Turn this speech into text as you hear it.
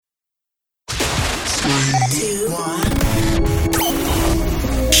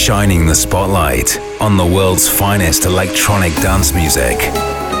Shining the spotlight on the world's finest electronic dance music.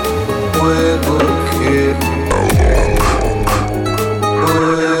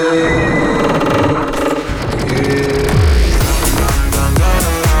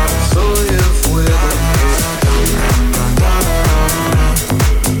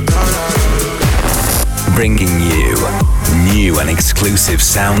 Bringing you new and exclusive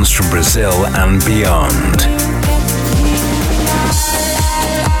sounds from Brazil and beyond.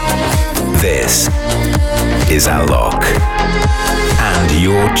 This is Alok, and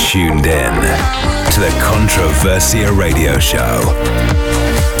you're tuned in to the Controversia Radio Show.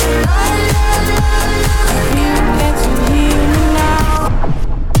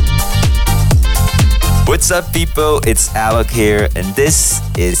 What's up, people? It's Alok here, and this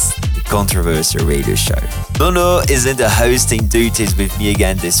is the Controversia Radio Show. Nuno is in the hosting duties with me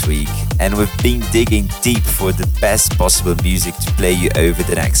again this week, and we've been digging deep for the best possible music to play you over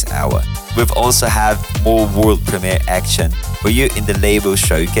the next hour. We've also have more world premiere action for you in the label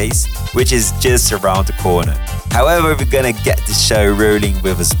showcase, which is just around the corner. However, we're gonna get the show rolling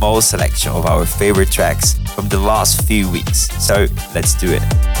with a small selection of our favorite tracks from the last few weeks. So let's do it.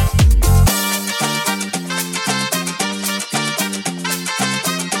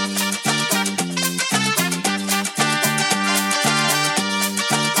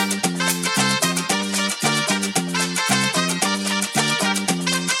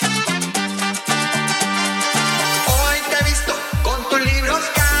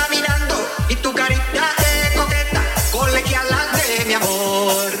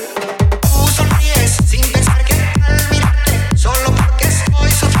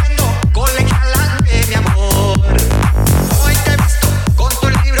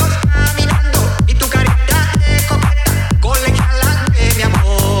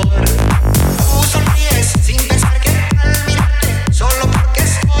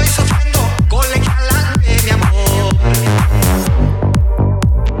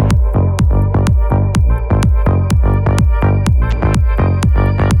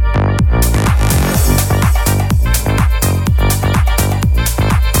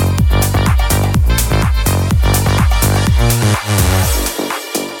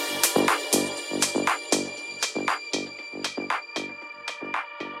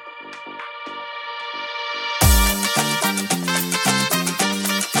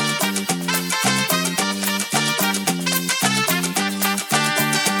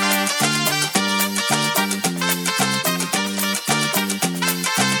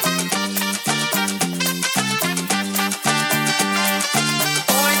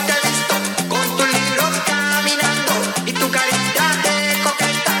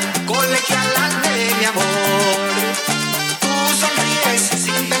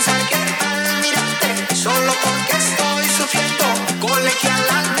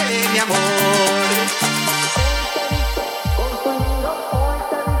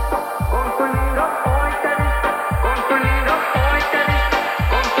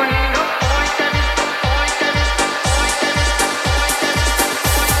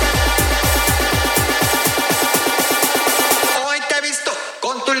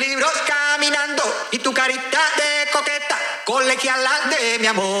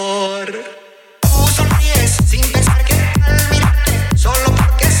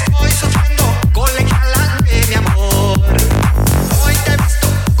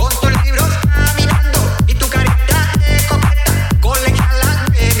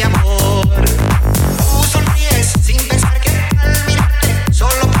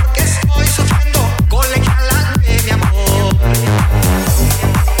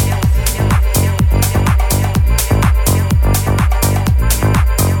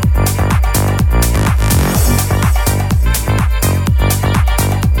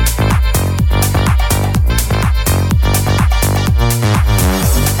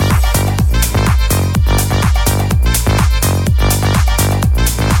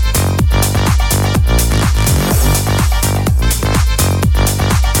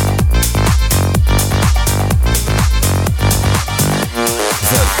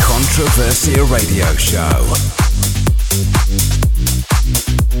 Controversia Radio Show.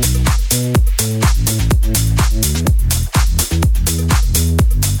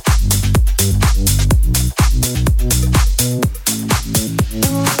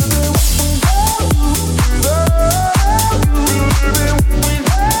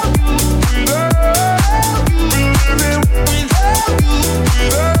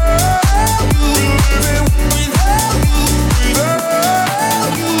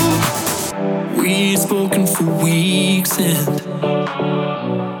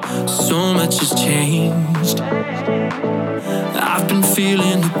 much has changed. I've been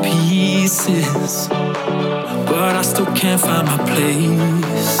feeling the pieces, but I still can't find my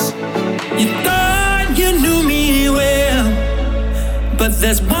place. You thought you knew me well, but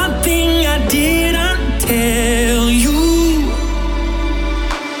there's one thing I didn't tell you.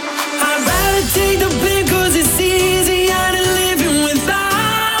 I'd rather take the blame 'cause it's easier than living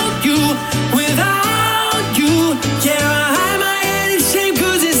without you, without you. Yeah, I hide my head in shame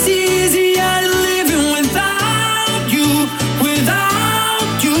 'cause it's easier than living without you,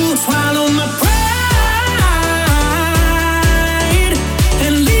 without you. Swallow my pride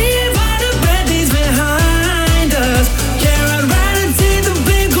and leave all the bad days behind us. Yeah, I'd rather take the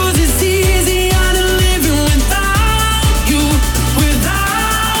blame 'cause it's easier than living without you,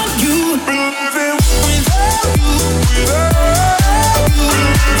 without you. Living without you, without you.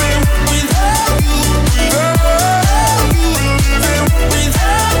 Living without you, without you. Living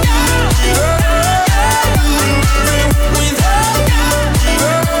without you, without you. Living without you,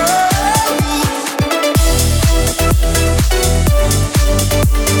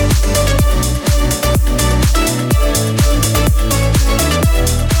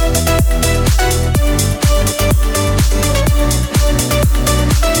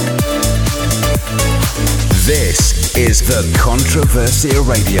 This is the Controversia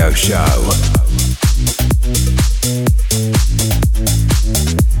Radio Show.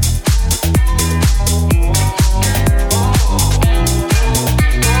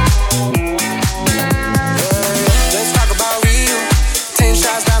 Let's talk about real. 10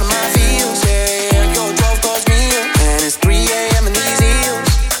 shots down to my feels, yeah. Your drove calls me up, and it's 3 a.m. in these heels.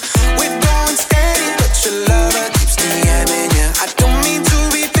 We're going steady, but your lover keeps DMing ya. I don't mean to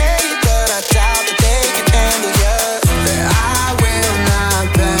be petty, but I doubt that they can handle ya. That I will not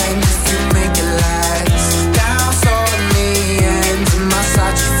bend if you make it last. Down on me and to my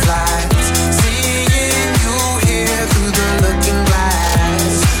side you flies. Seeing you here through the looking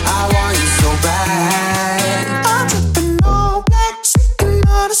glass. I want you so bad. I'm dripping all black, sipping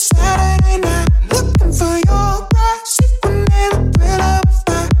on a Saturday night, looking for your breath, sipping in the thrill of a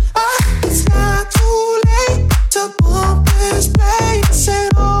fight. It's not too late to bump this place. In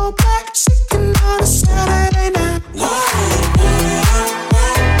all black, sipping on a Saturday night.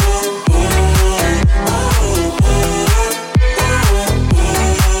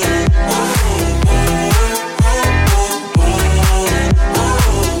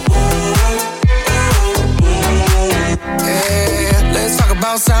 Yeah, let's talk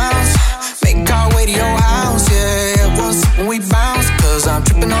about sounds. Make our way to your house, yeah. One sip when we bounce, 'cause I'm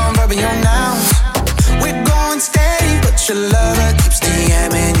tripping on rubbing your nouns. We're going steady, but your lover keeps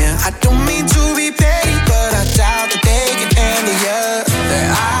DMing ya. I don't mean to be petty, but I doubt that they can handle ya. That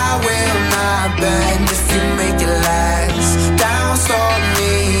I will not bend if you make it last. Down on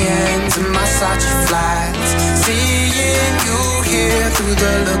me and to my side you flies. Seeing you here through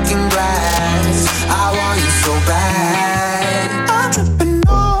the looking glass. I want you so bad. I'm dripping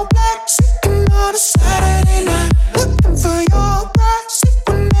all black, sipping on a Saturday night, looking for your breath,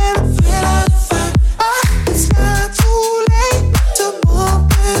 sipping in the thrill of the fight. It's not too late to bump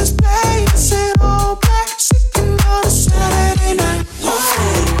this place. In all black, sipping on a Saturday night.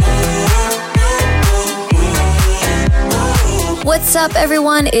 What's up,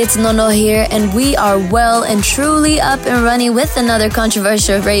 everyone? It's Nono here, and we are well and truly up and running with another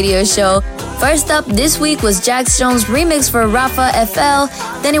controversial radio show. First up this week was Jax Jones' remix for Rafa FL,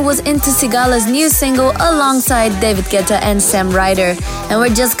 then it was Into Sigala's new single alongside David Guetta and Sam Ryder, and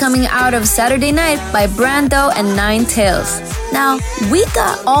we're just coming out of Saturday Night by Brando and Nine Tails. Now, we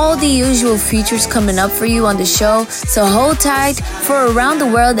got all the usual features coming up for you on the show, so hold tight for Around the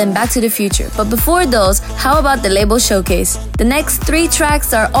World and Back to the Future. But before those, how about the label showcase? The next 3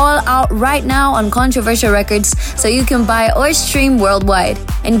 tracks are all out right now on Controversial Records, so you can buy or stream worldwide.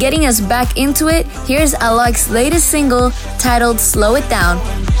 And getting us back into it, here's Alok's latest single titled Slow It Down.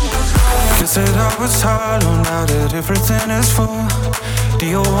 Guess that I was hollow now that everything is full. Do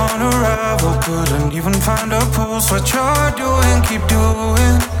you wanna rival? Couldn't even find a pulse. What you're doing, keep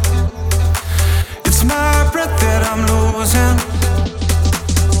doing. It's my breath that I'm losing.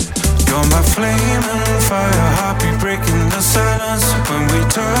 You're my flame and fire, heartbeat breaking the silence. When we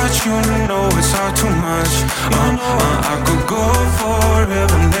touch, you know it's all too much. I could go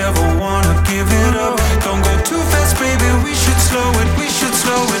forever, never wanna give it up. Don't go too fast, baby, we should slow it, we should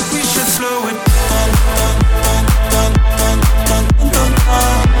slow it, we should slow it.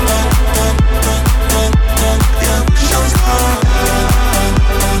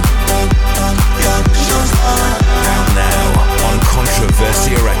 Now on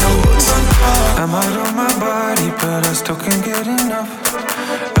Controversia Records. I'm out of my body, but I still can't get enough.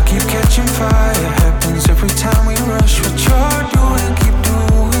 I keep catching fire. Happens every time we rush. What you're doing, keep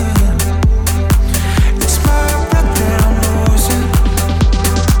doing. It's my breath that I'm losing.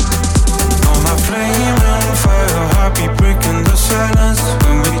 All my flame on fire, heartbeat breaking the silence.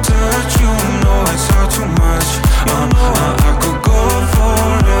 When we touch, you know it's all too much. I could go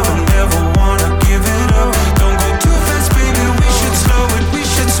forever, never wanna give it up. Don't go too fast, baby. We should slow it. We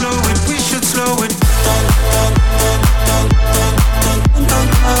should slow it. We should slow it.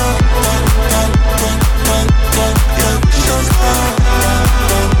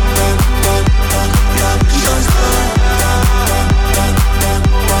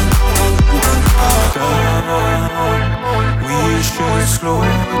 We should slow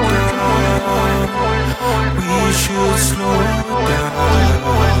it down. We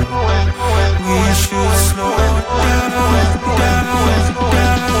should slow it down. We should slow it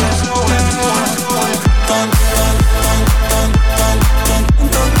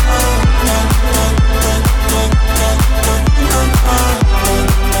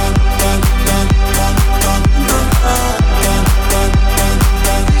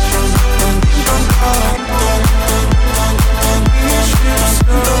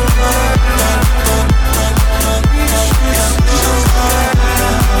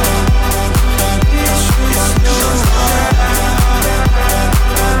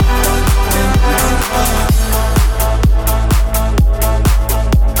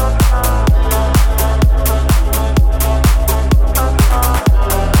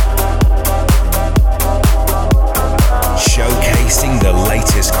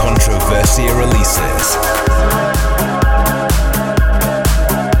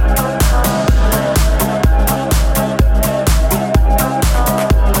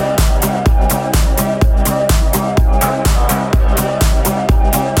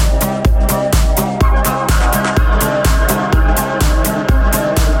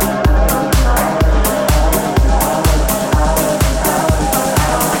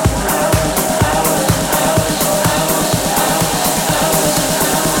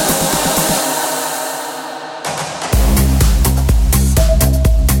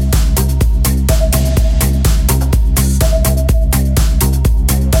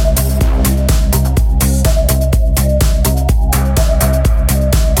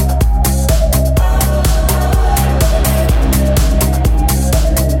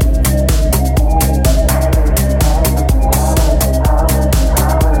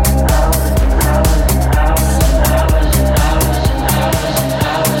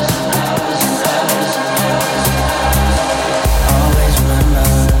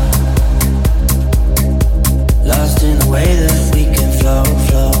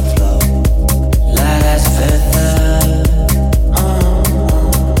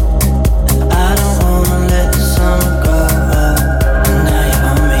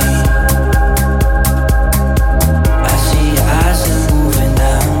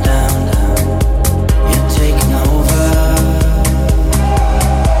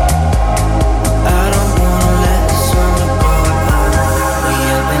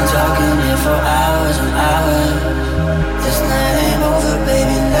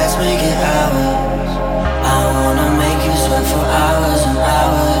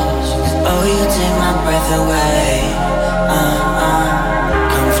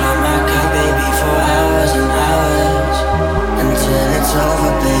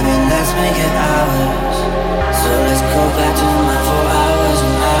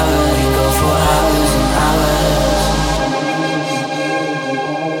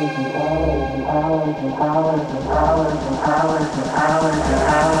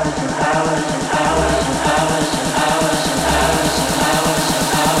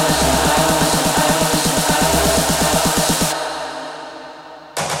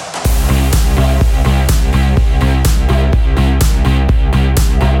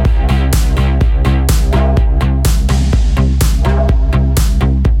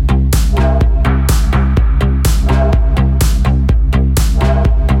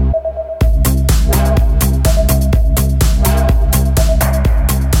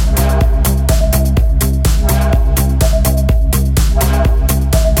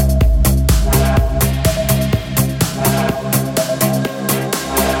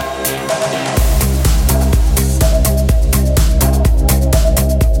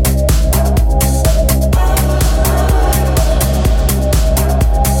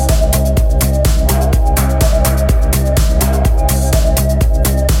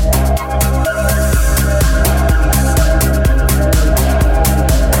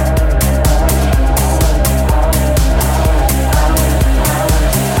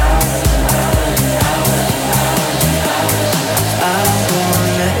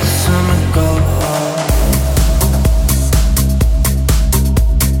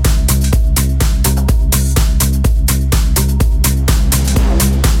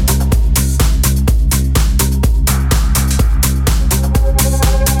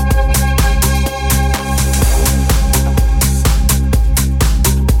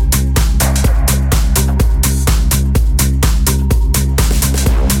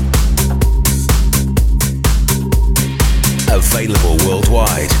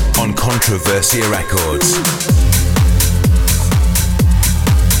worldwide on Controversia Records.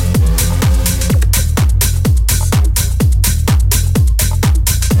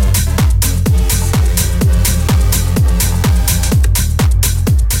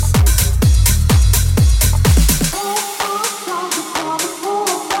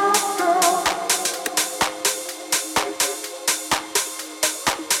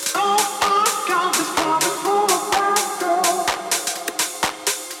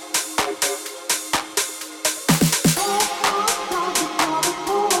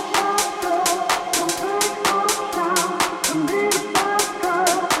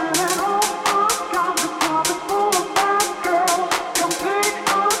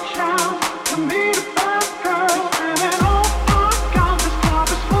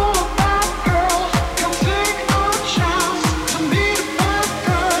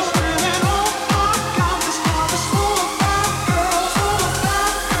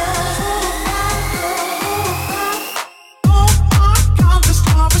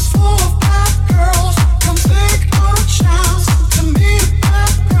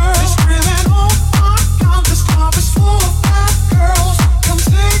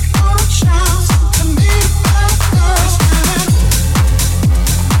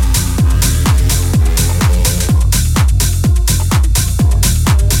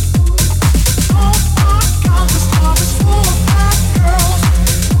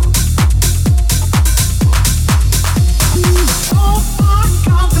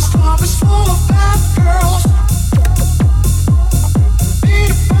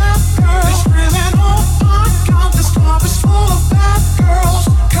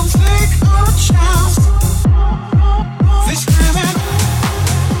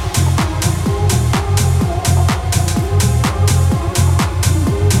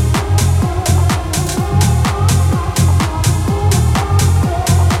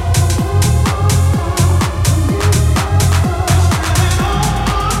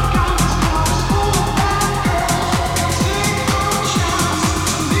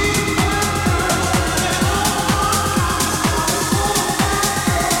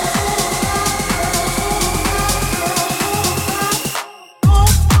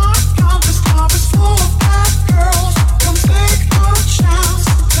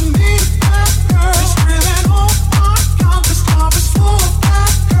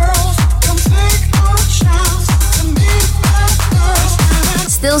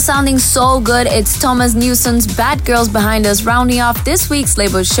 Sounding so good, it's Thomas Newson's Bad Girls behind us, rounding off this week's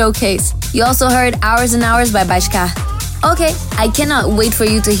label showcase. You also heard Hours and Hours by Bashka. Okay, I cannot wait for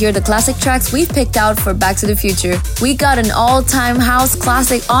you to hear the classic tracks we've picked out for Back to the Future. We got an all-time house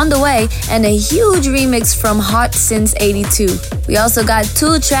classic on the way and a huge remix from Hot Since 82. We also got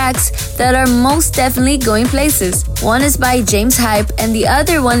 2 tracks that are most definitely going places. One is by James Hype and the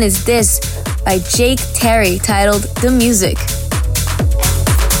other one is this by Jake Terry, titled The Music.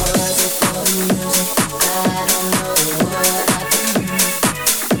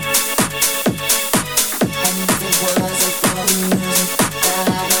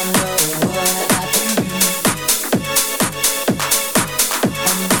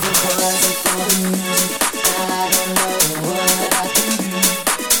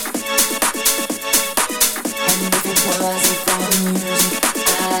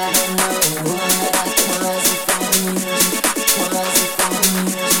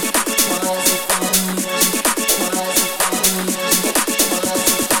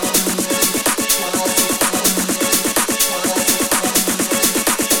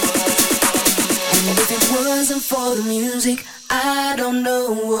 For the music, I don't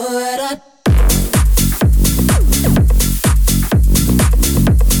know what I'd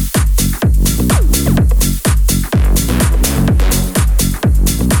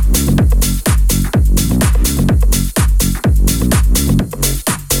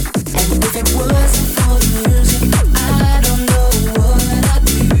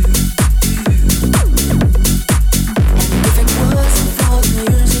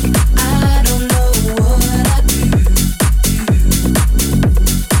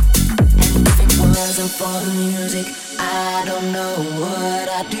for the music, I don't know what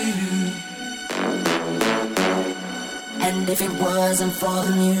I'd do. And if it wasn't for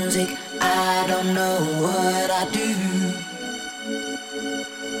the music, I don't know what I'd do.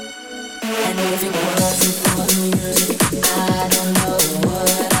 And if it wasn't for the music, I don't know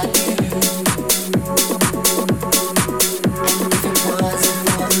what I'd do.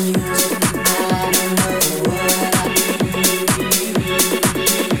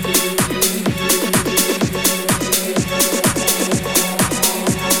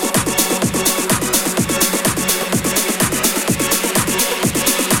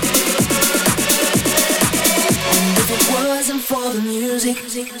 for the music.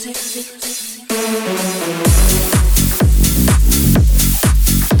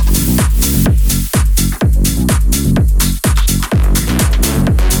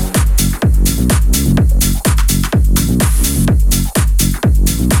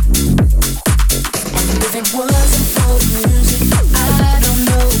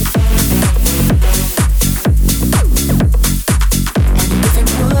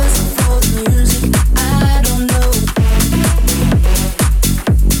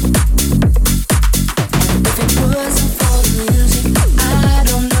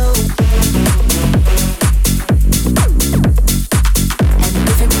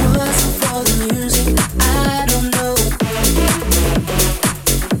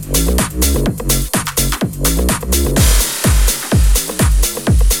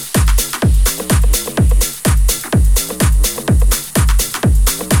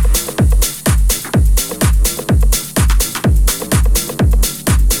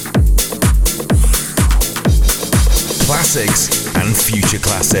 Classics and future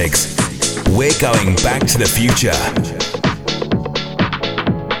classics. We're going back to the future.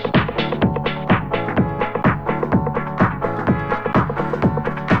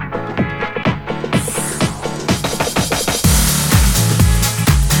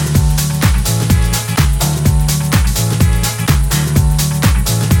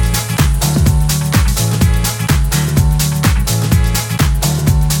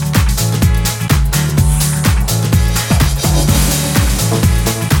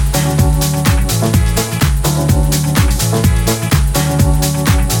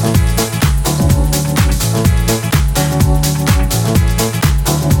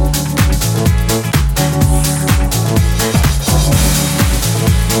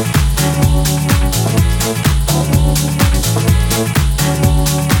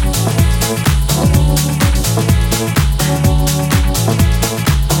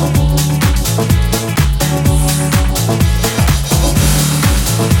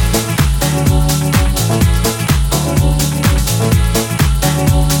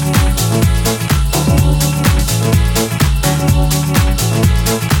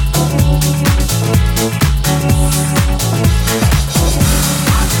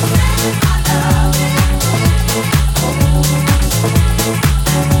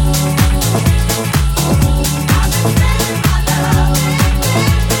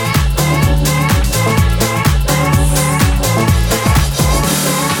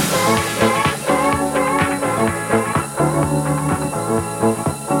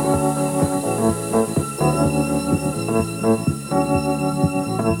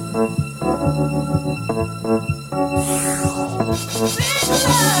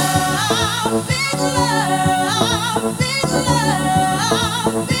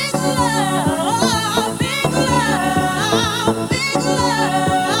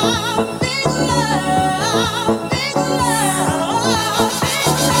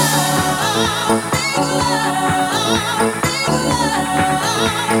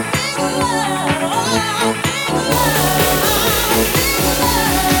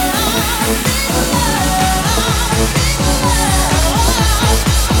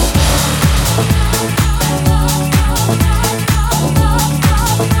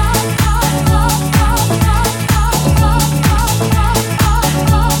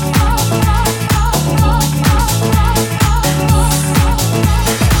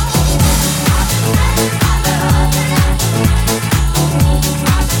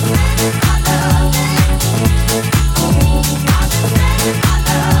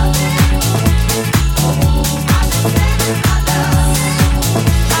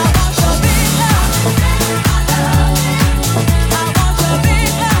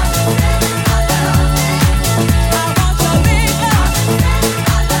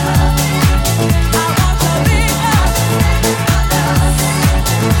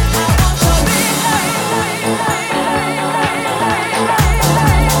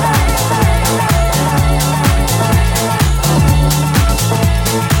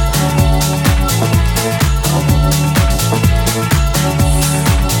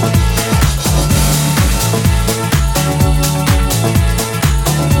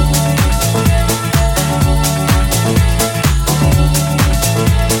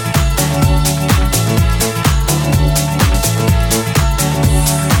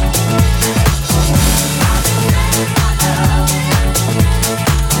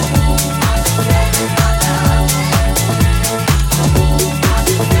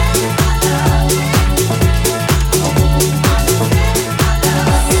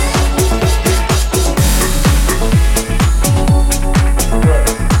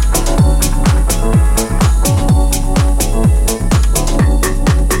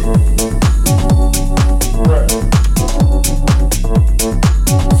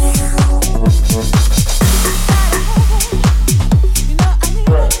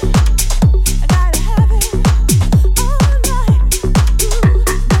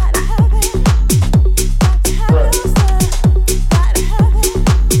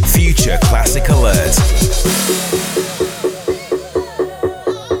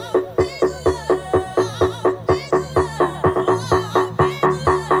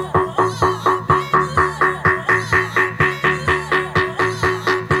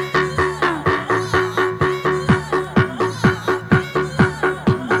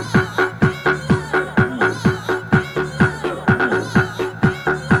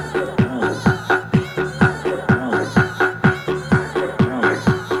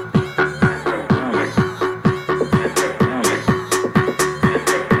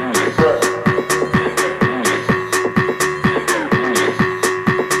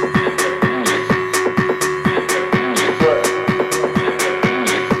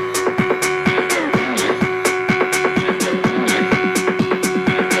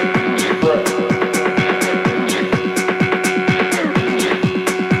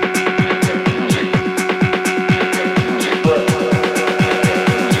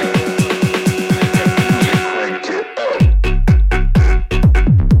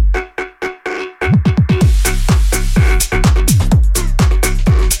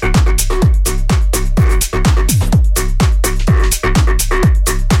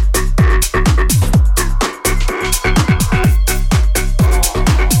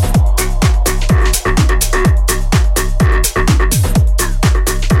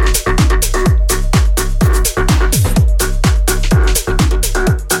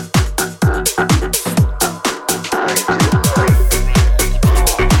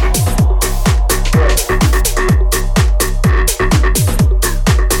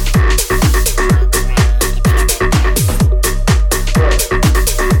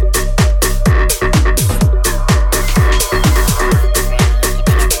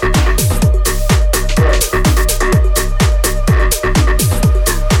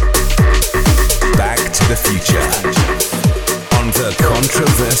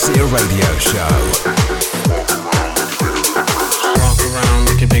 Radio Show. Walk around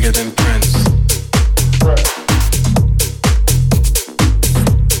looking bigger than Prince.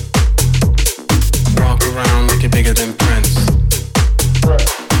 Walk around looking bigger than Prince.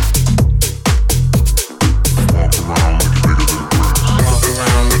 Walk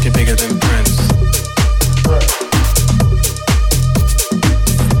around looking bigger than Prince.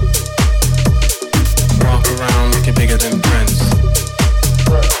 Walk around looking bigger than Prince.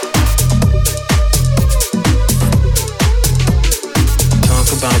 Talk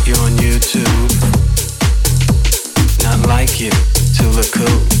about you on YouTube. Not like you to look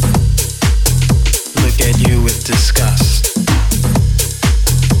cool. Look at you with disgust.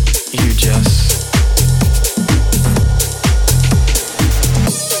 You just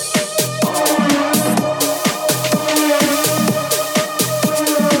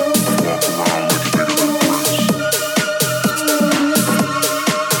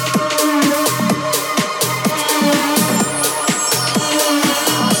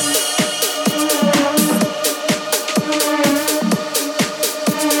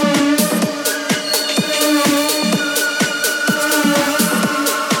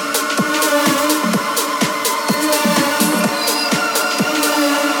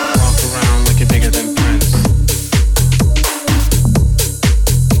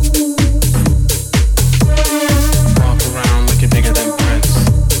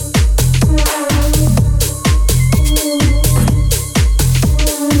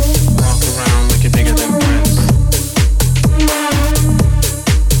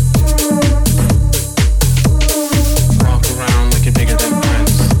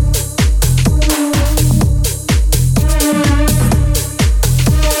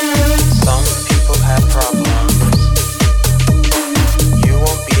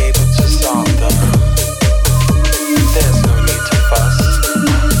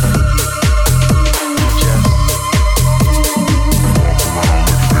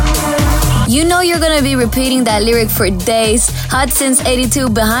repeating that lyric for days. Hot Since 82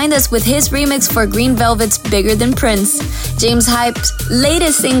 behind us with his remix for Green Velvet's Bigger Than Prince. James Hype's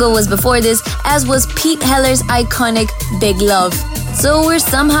latest single was before this, as was Pete Heller's iconic Big Love. So we're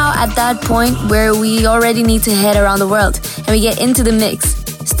somehow at that point where we already need to head around the world and we get into the mix.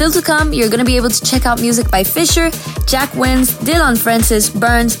 Still to come, you're gonna be able to check out music by Fisher, Jack Wins, Dylan Francis,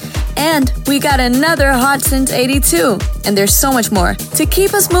 Burns, and we got another Hot Since 82. And there's so much more. To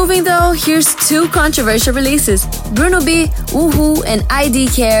keep us moving though, here's two controversial releases. Bruno B, Woohoo, and ID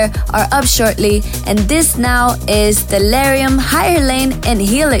Care are up shortly, and this now is Delirium, Higher Lane, and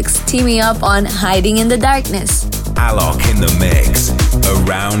Helix teaming up on Hiding in the Darkness. Alok in the mix,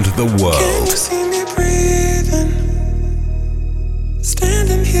 around the Can world. you see me breathing?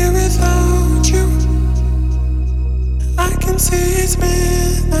 Standing here without you. I can see it's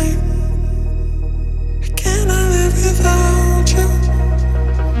midnight. Can I live without you?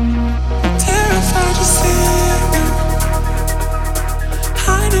 Terrified to see you,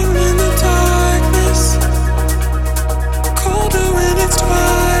 hiding in the darkness. Colder when it's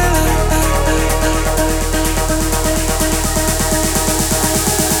twilight.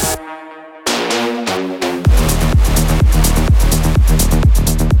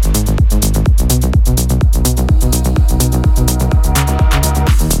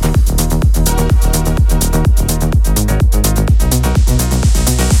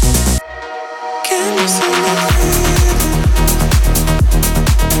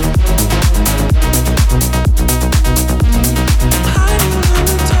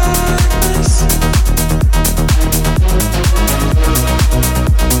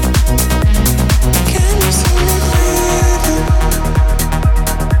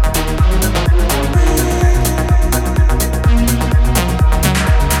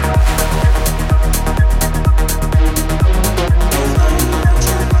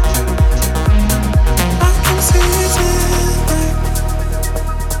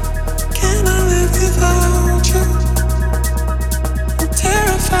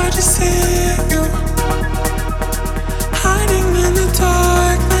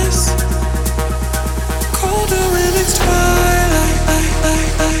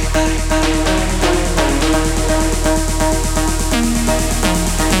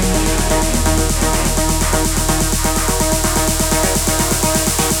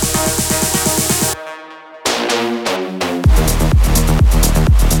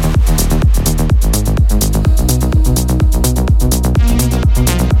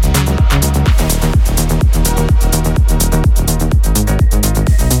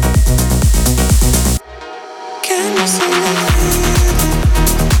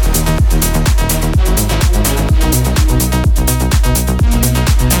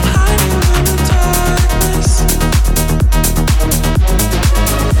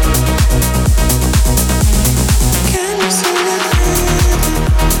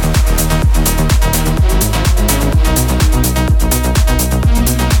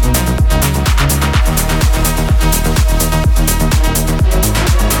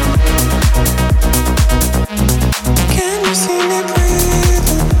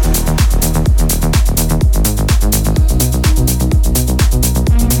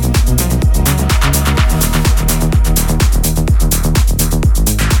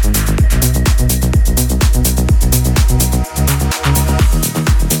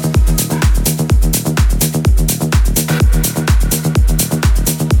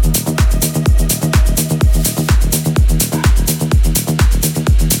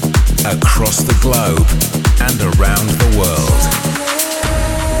 across the globe and around the world.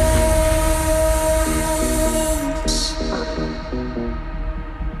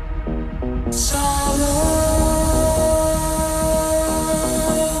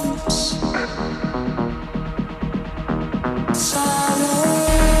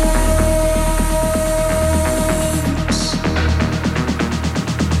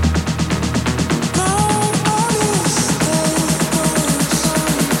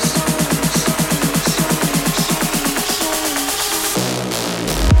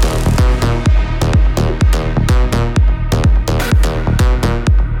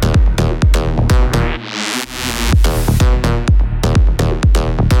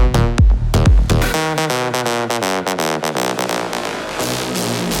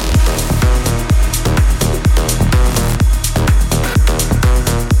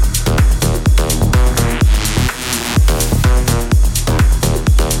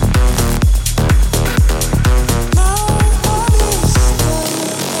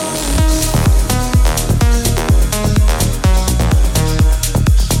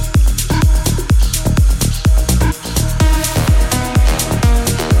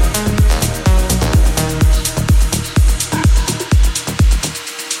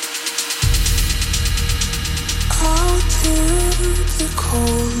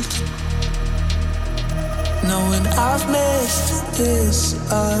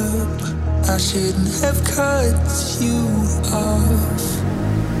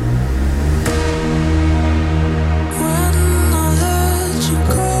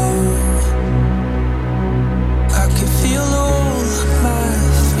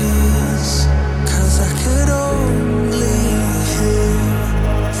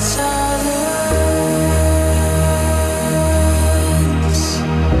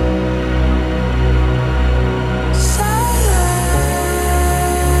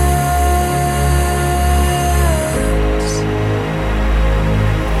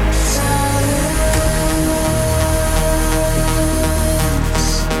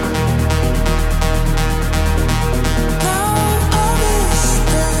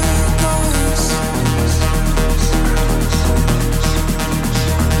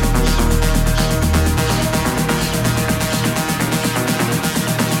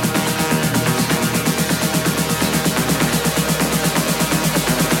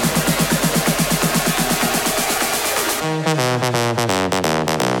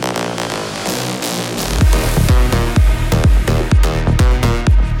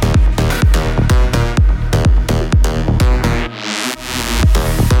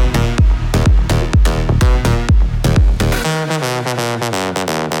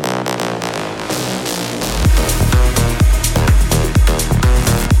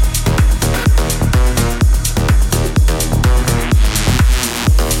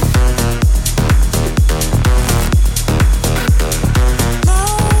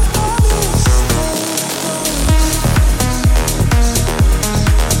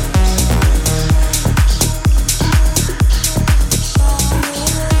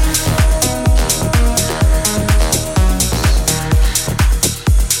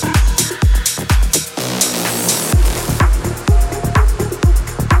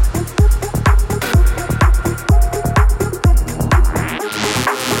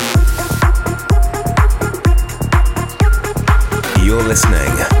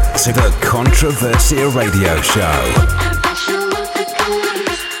 Listening to the Controversia Radio Show.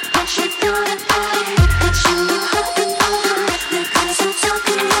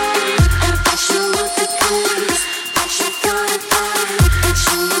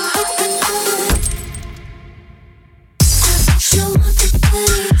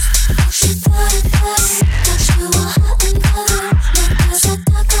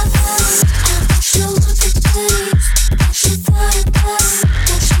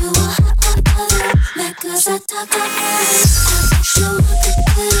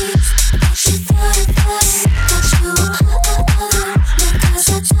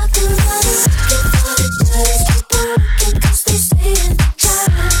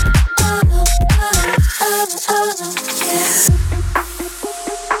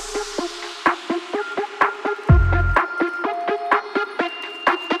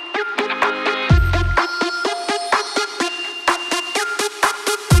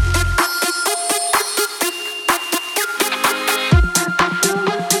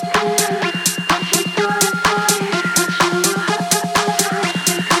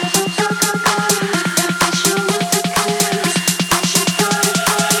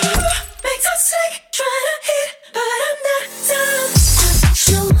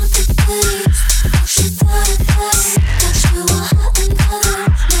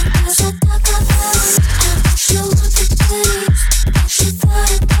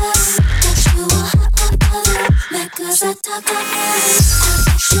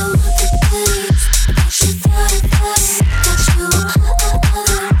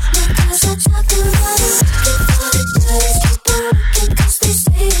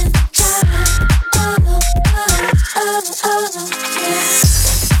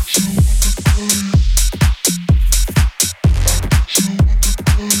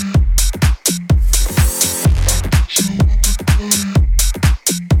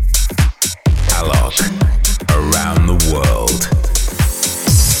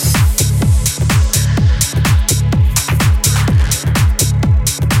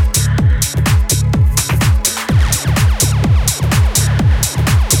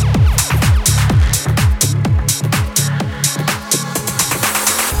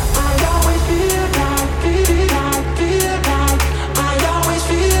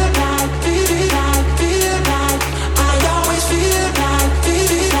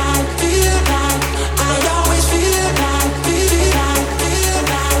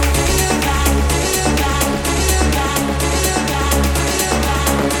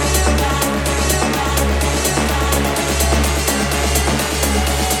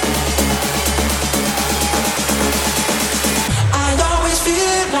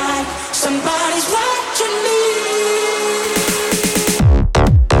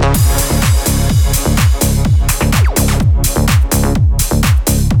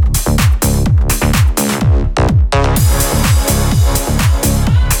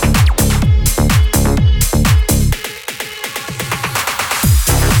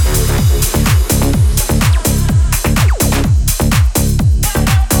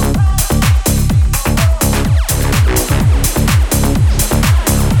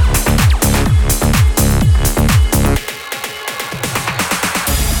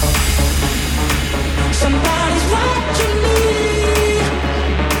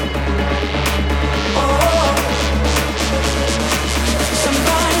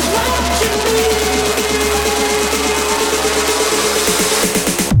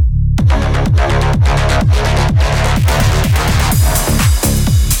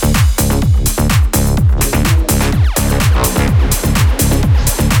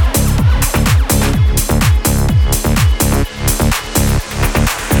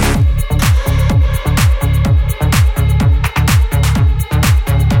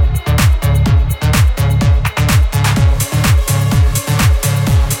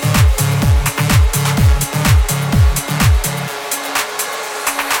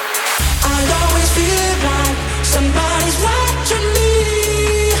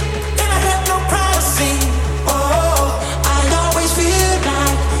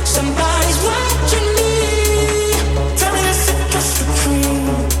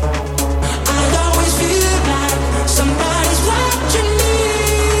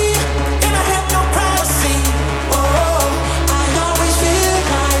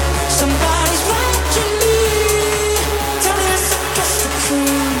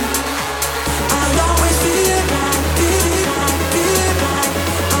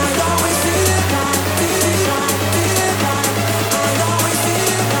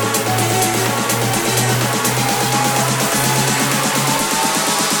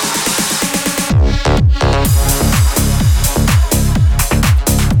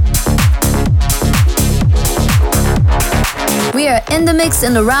 In the mix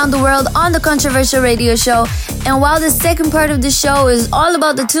and around the world on the Controversial Radio Show. And while the second part of the show is all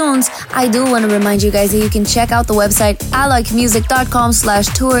about the tunes, I do want to remind you guys that you can check out the website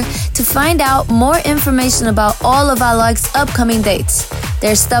aloicmusic.com/tour to find out more information about all of Aloic's upcoming dates.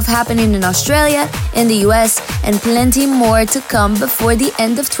 There's stuff happening in Australia, in the US, and plenty more to come before the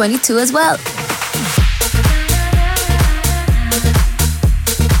end of 22 as well.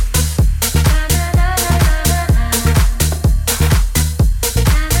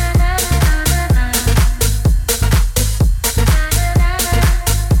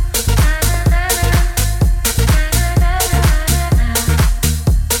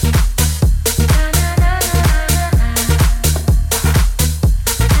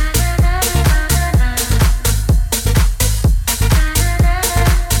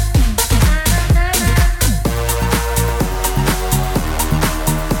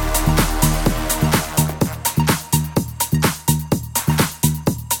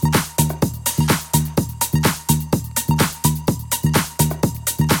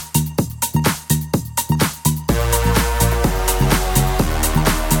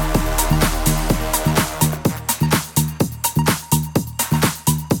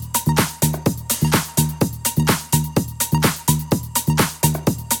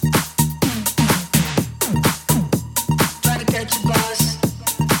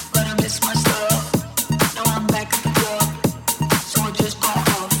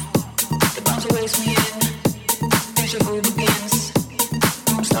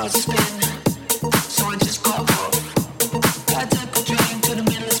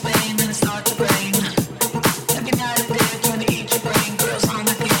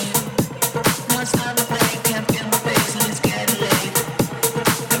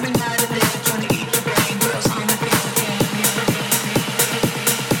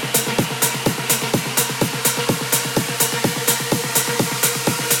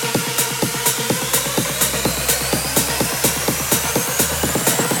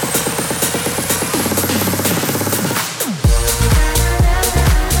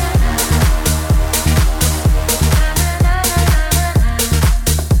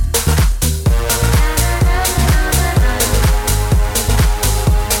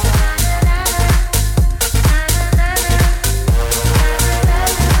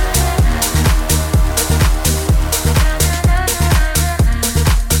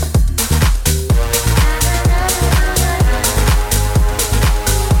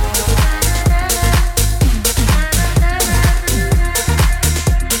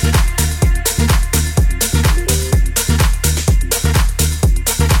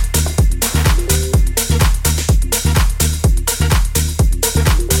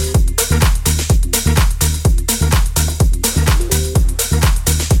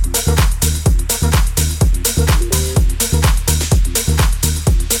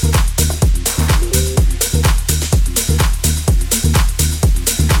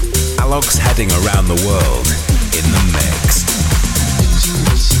 Around the world in the mix.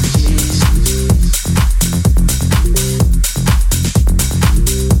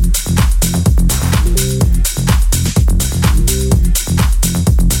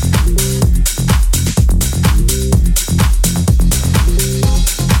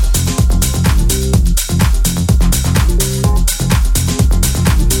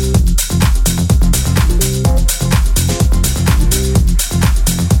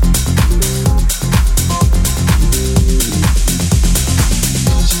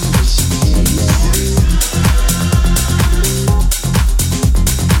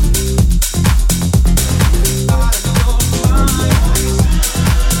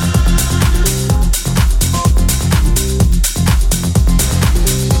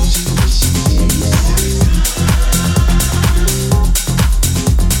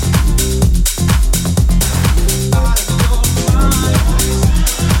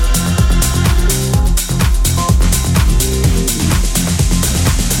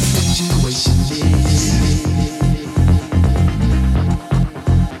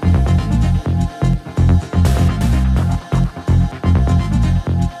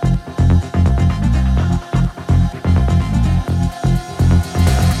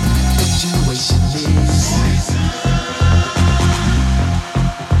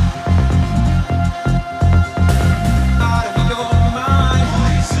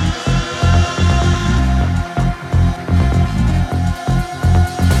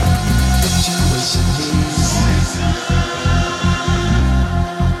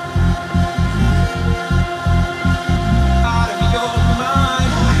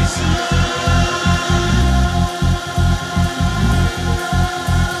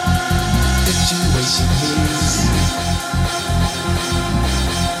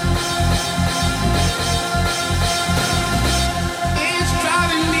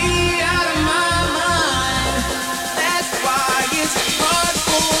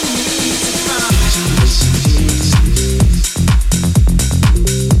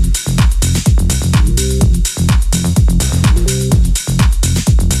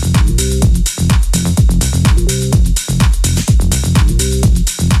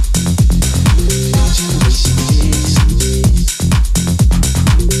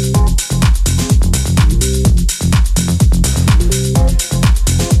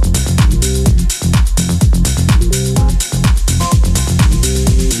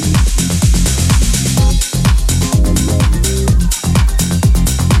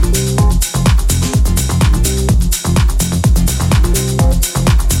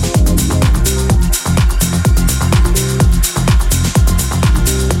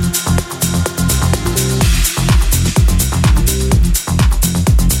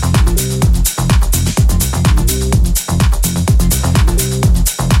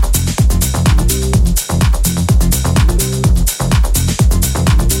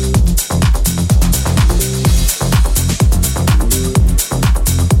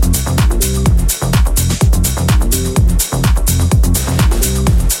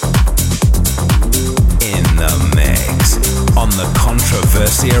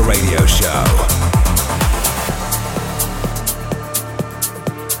 Versia Radio Show.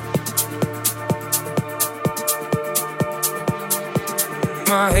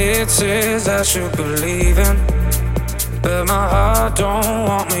 My head says I should be leaving, but my heart don't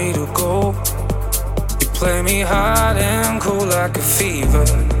want me to go. You play me hot and cool like a fever,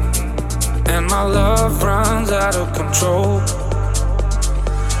 and my love runs out of control.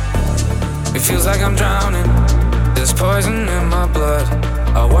 It feels like I'm drowning, there's poison in my blood.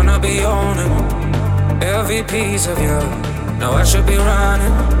 I wanna be owning every piece of you. Now I should be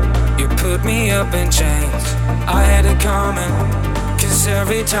running. You put me up in chains, I had it coming. 'Cause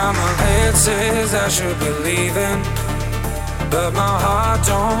every time my head says I should be leaving, but my heart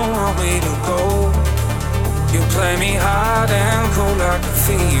don't want me to go. You play me hot and cold like a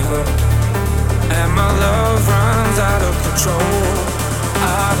fever, and my love runs out of control.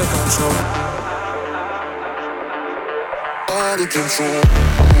 Out of control. Out of control.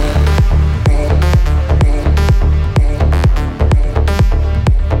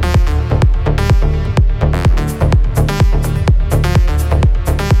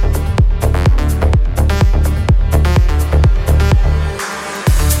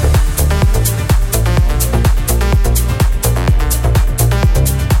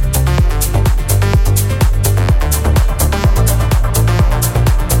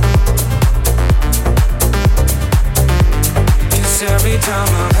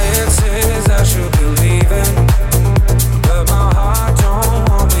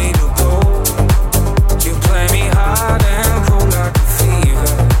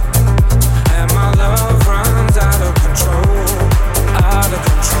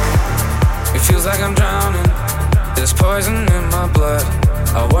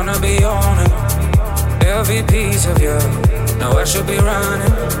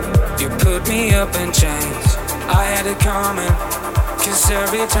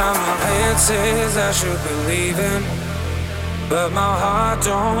 I should be leaving, but my heart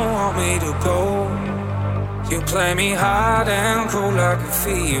don't want me to go. You play me hot and cool like a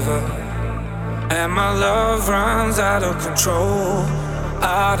fever, and my love runs out of control.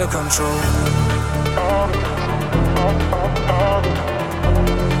 Out of control.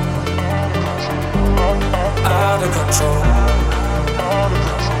 Out of control. Out of control.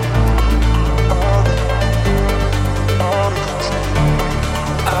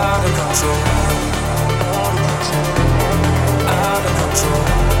 Out of control. Out of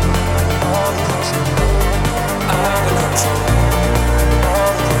control. Out of control.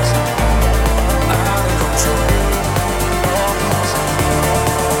 Out of control.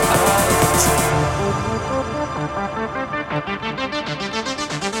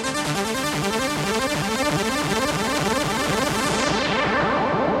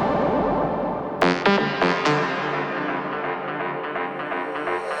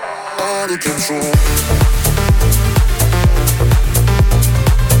 Out of control.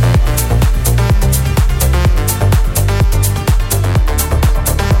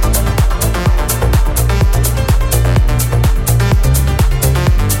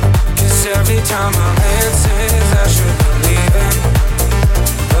 Every time my head says I should be leaving,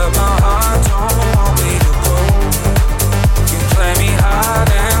 but my heart don't want me to go. You play me hot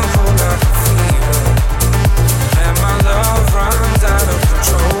and cold like a fever, and my love runs out of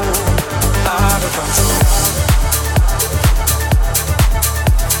control. Out of control.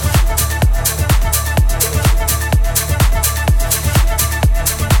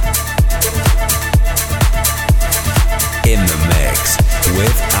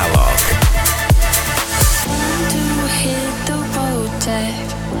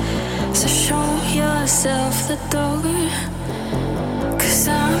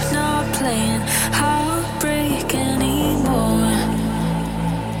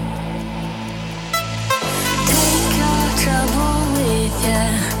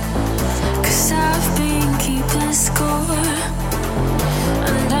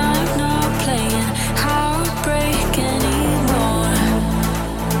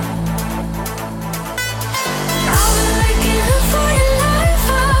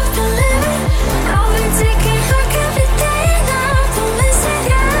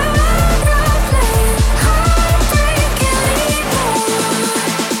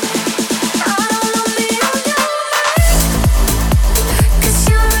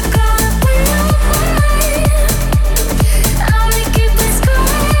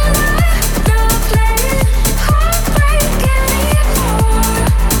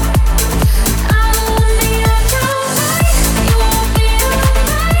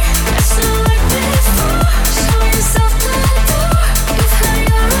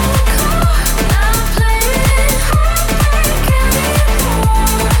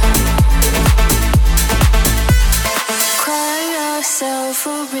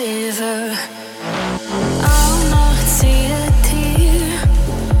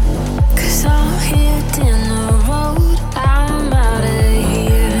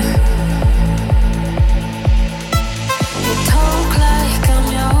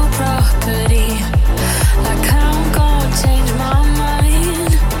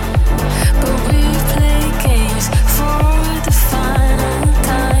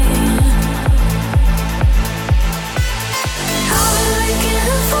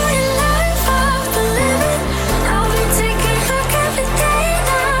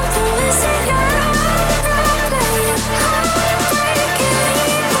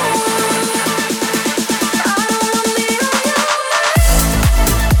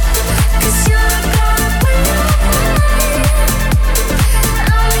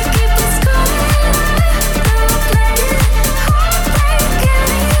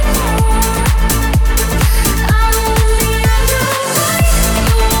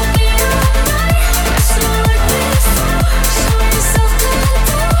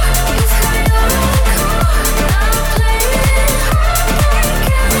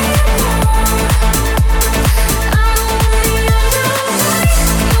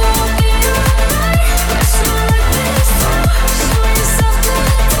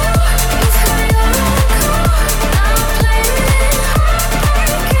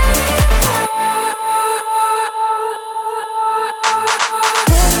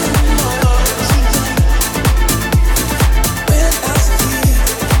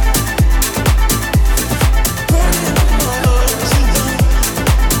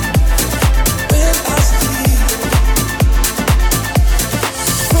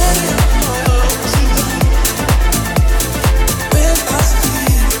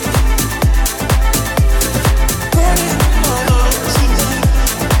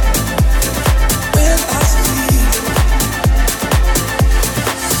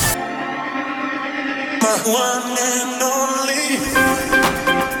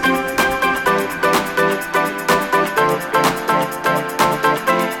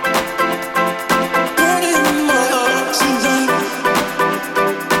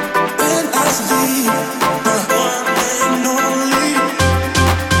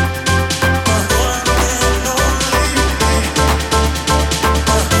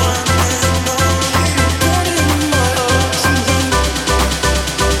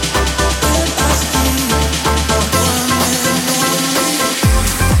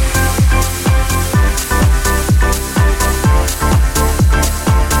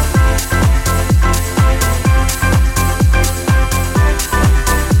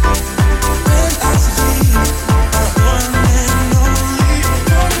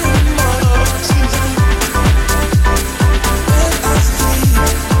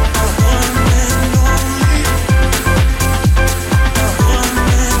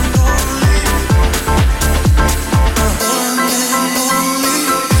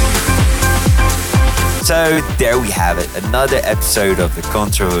 So there we have it, another episode of the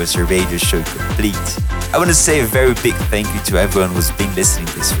Controversy Radio Show complete. I want to say a very big thank you to everyone who's been listening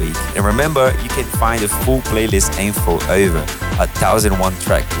this week. And remember, you can find a full playlist info over 1001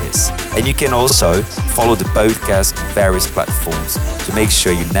 track list. And you can also follow the podcast on various platforms to make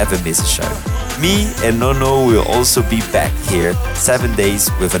sure you never miss a show. Me and Nono will also be back here 7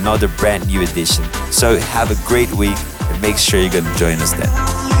 days with another brand new edition. So have a great week and make sure you're going to join us then.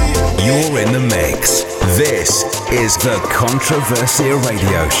 You're in the mix. This is the Controversia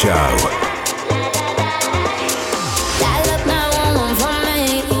Radio Show.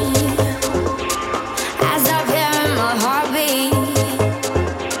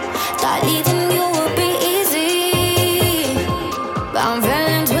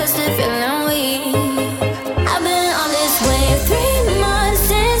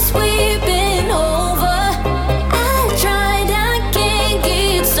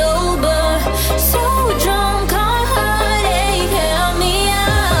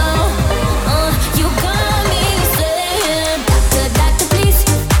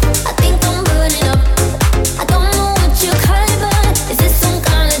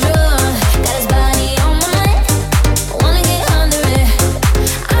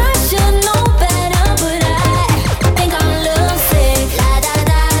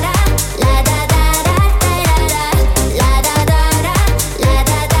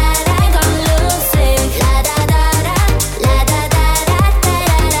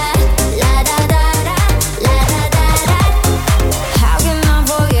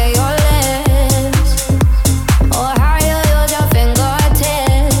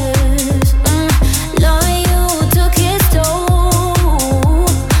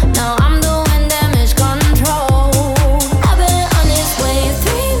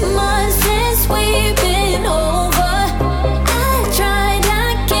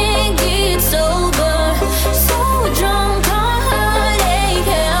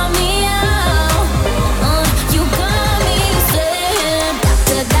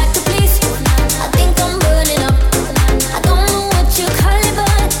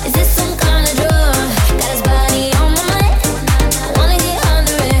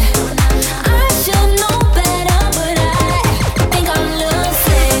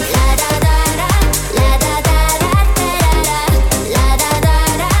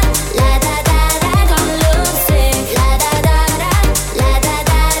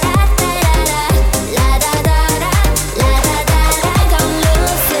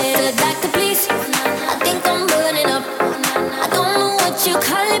 You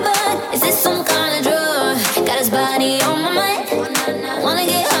call it,